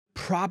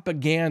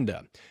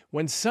propaganda,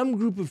 when some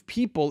group of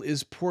people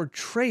is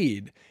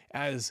portrayed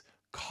as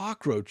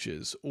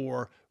cockroaches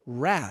or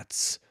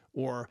rats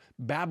or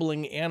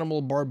babbling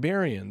animal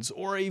barbarians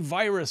or a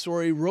virus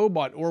or a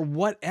robot or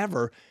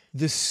whatever,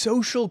 the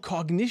social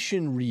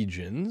cognition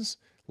regions,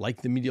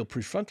 like the medial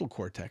prefrontal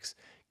cortex,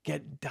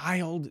 get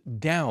dialed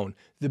down.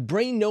 The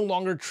brain no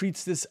longer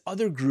treats this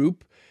other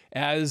group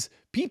as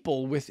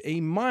people with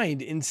a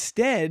mind.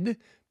 Instead,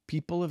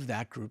 people of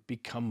that group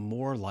become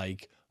more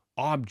like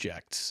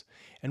objects.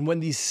 And when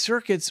these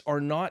circuits are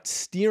not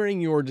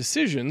steering your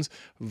decisions,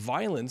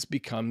 violence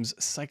becomes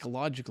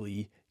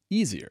psychologically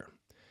easier.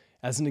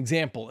 As an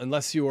example,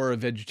 unless you're a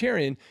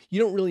vegetarian, you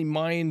don't really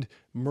mind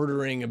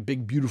murdering a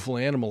big, beautiful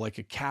animal like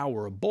a cow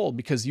or a bull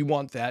because you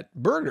want that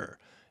burger.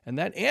 And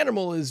that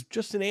animal is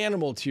just an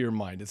animal to your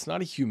mind. It's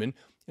not a human.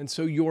 And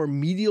so your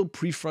medial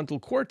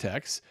prefrontal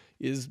cortex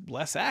is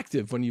less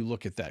active when you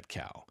look at that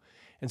cow.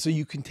 And so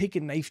you can take a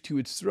knife to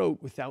its throat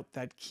without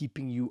that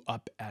keeping you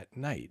up at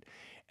night.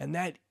 And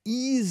that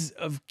ease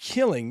of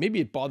killing, maybe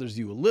it bothers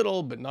you a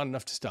little, but not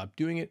enough to stop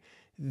doing it.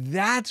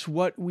 That's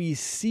what we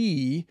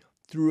see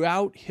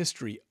throughout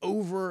history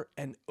over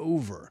and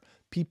over.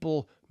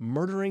 People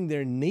murdering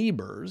their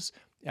neighbors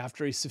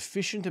after a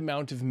sufficient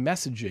amount of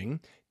messaging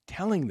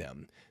telling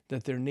them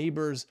that their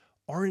neighbors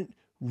aren't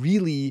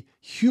really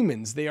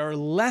humans. They are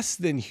less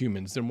than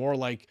humans. They're more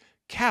like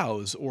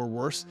cows, or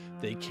worse,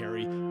 they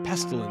carry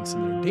pestilence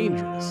and they're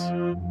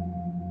dangerous.